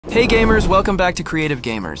Hey gamers, welcome back to Creative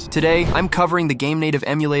Gamers. Today, I'm covering the GameNative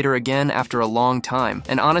Emulator again after a long time,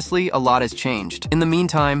 and honestly, a lot has changed. In the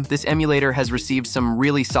meantime, this emulator has received some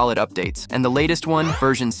really solid updates, and the latest one,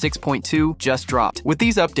 version 6.2, just dropped. With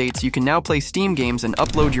these updates, you can now play Steam games and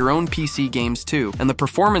upload your own PC games too, and the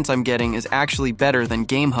performance I'm getting is actually better than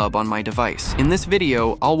GameHub on my device. In this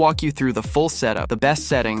video, I'll walk you through the full setup, the best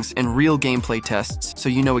settings, and real gameplay tests so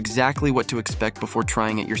you know exactly what to expect before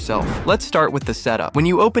trying it yourself. Let's start with the setup. When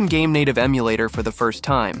you open GameNative Emulator for the first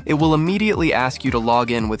time, it will immediately ask you to log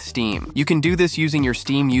in with Steam. You can do this using your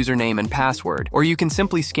Steam username and password, or you can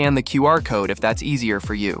simply scan the QR code if that's easier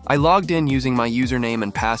for you. I logged in using my username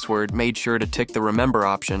and password, made sure to tick the remember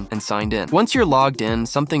option, and signed in. Once you're logged in,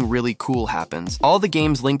 something really cool happens. All the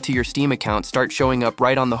games linked to your Steam account start showing up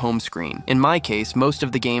right on the home screen. In my case, most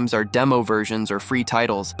of the games are demo versions or free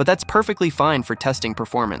titles, but that's perfectly fine for testing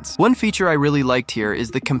performance. One feature I really liked here is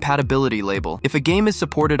the compatibility label. If a game is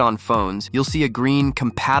supported on phones, you'll see a green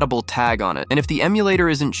compatible tag on it, and if the emulator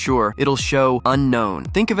isn't sure, it'll show unknown.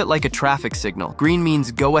 Think of it like a traffic signal. Green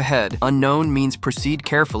means go ahead, unknown means proceed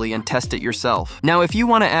carefully and test it yourself. Now, if you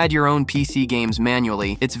want to add your own PC games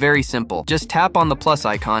manually, it's very simple. Just tap on the plus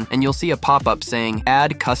icon and you'll see a pop-up saying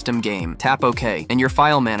Add Custom Game. Tap OK, and your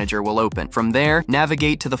file manager will open. From there,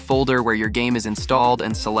 navigate to the folder where your game is installed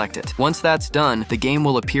and select it. Once that's done, the game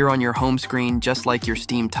will appear on your home screen just like your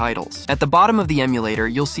Steam titles. At the bottom of the emulator,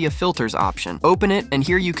 you'll see a filters option. Open it, and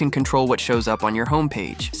here you can control what shows up on your home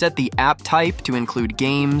page. Set the app type to include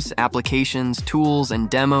games, applications, tools, and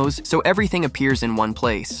demos, so everything appears in one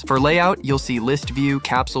place. For layout, you'll see list view,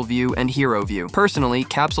 capsule view, and hero view. Personally,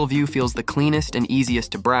 capsule view feels the cleanest and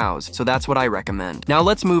easiest to browse, so that's what I recommend. Now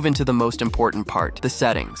let's move into the most important part, the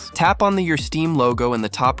settings. Tap on your Steam logo in the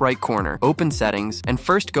top right corner, open settings, and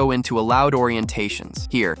first go into allowed orientations.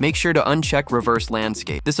 Here, make sure to uncheck reverse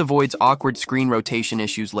landscape. This avoids awkward screen rotation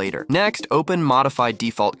issues later. Next, open Modified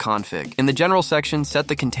Default Config. In the General section, set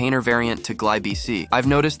the container variant to glibc. I've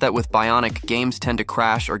noticed that with Bionic, games tend to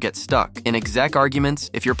crash or get stuck. In exec arguments,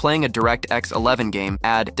 if you're playing a DirectX 11 game,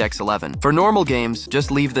 add DEX 11. For normal games,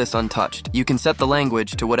 just leave this untouched. You can set the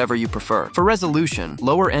language to whatever you prefer. For resolution,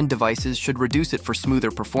 lower-end devices should reduce it for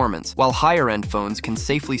smoother performance, while higher-end phones can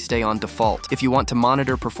safely stay on default. If you want to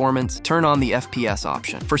monitor performance, turn on the FPS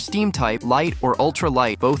option. For Steam type, light or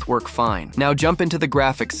ultra-light both work fine. Now jump into the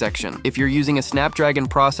graphics section. If you're using a Snapdragon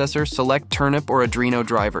processor, select Turnip or Adreno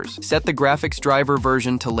drivers. Set the graphics driver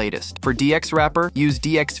version to latest. For DX wrapper, use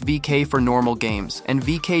DXVK for normal games, and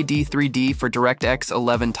VKD3D for DirectX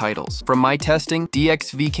 11 titles. From my testing,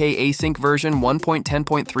 DXVK Async version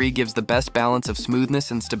 1.10.3 gives the best balance of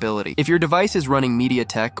smoothness and stability. If your device is running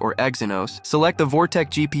MediaTek or Exynos, select the Vortec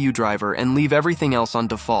GPU driver and leave everything else on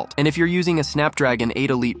default. And if you're using a Snapdragon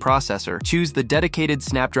 8 Elite processor, choose the dedicated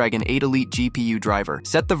Snapdragon 8 Elite GPU driver.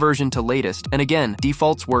 Set the version to latest, and again,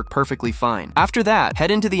 defaults work perfectly fine. After that,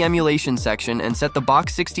 head into the emulation section and set the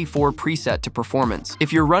Box 64 preset to performance.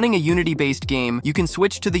 If you're running a Unity-based game, you can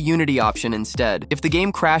switch to the Unity option instead. If the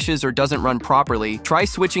game crashes or doesn't run properly, try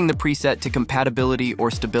switching the preset to compatibility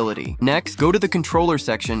or stability. Next, go to the controller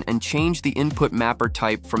section and change the input mapper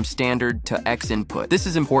type from standard to X input. This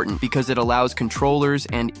is important because it allows controllers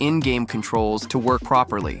and in-game controls to work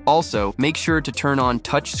properly. Also, make sure to turn on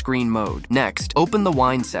touchscreen mode. Next, open the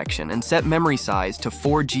wine section and set memory size to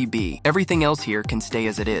 4 GB. Everything else here can stay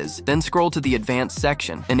as it is. Then scroll to the advanced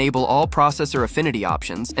section, enable all processor affinity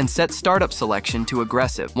options, and set startup selection to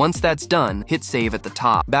aggressive. Once that's done, hit save at the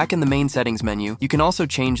top. Back in the main settings menu, you can also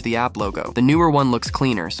change the app logo. The newer one looks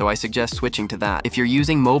cleaner, so I suggest switching to that. If you're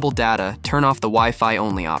using mobile data, turn off the Wi-Fi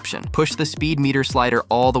only option. Push the speed meter slider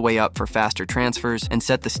all the way up for faster transfers, and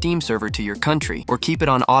set the Steam server to your country, or keep it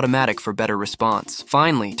on automatic for better response.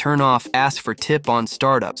 Finally, turn off Ask for Tip on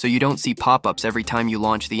startup so you don't see pop-ups every time you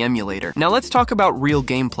launch the emulator. Now let's talk about real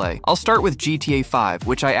gameplay. I'll start with GTA 5,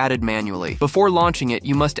 which I added manually. Before launching it,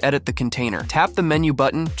 you must edit the container. Tap the menu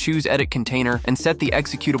button, choose Edit Container, and set the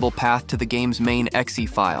executable path to the game's main exe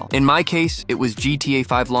file. In my case, it was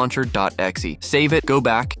GTA5launcher.exe. Save it, go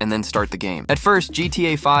back, and then start the game. At first,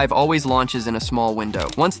 GTA 5 always launches in a small window.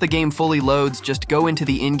 Once the game fully loads, just go into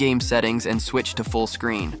the in-game settings and switch to full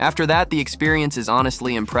screen. After that, the experience is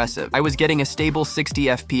honestly impressive. I was getting a stable 60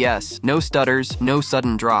 FPS, no stutters, no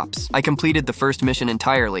sudden drops. I completed the first mission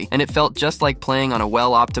entirely, and it felt just like playing on a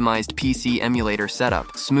well-optimized PC emulator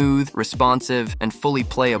setup. Smooth, responsive, and fully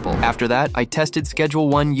playable. After that, I tested Schedule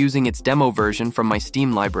 1 using its demo version from my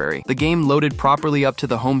Steam library. The game loaded properly up to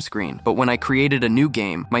the home screen, but when I created a new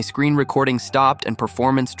game, my screen recording stopped and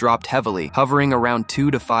performance dropped heavily, hovering around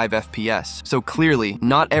 2 to 5 FPS. So clearly,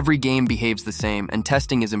 not every game behaves the same, and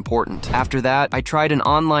testing is important. After that, I tried an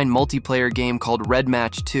online multiplayer game called Red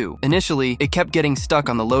Match 2. Initially, it kept getting stuck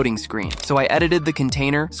on the loading screen, so I edited the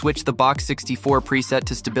container, switched the Box 64 preset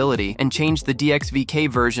to stability, and changed the DXVK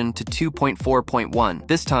version to 2.4.1.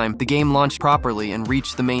 This time, the game launched properly and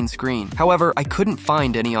reached the main screen. However, I couldn't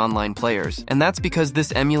find any online players, and that's because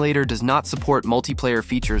this emulator does not support multiplayer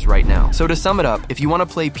features right now. So to sum it up, if you want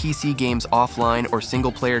to play PC games offline or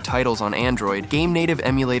single-player titles on Android, GameNative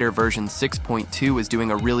Emulator version 6.2 is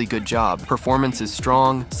doing a really good job. Performance is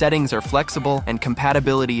strong, settings are flexible, and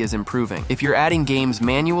compatibility is improving. If you're adding games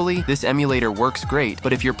manually, this emulator works great,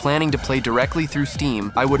 but if you're planning to play directly through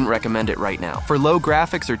Steam, I wouldn't recommend it right now. For low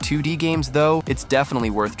graphics or 2D games though, it's definitely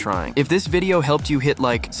worth trying. If this video helped you, hit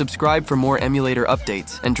like, subscribe for more emulator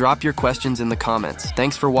updates, and drop your questions in the comments.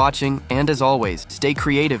 Thanks for watching, and as always, stay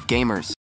creative, gamers.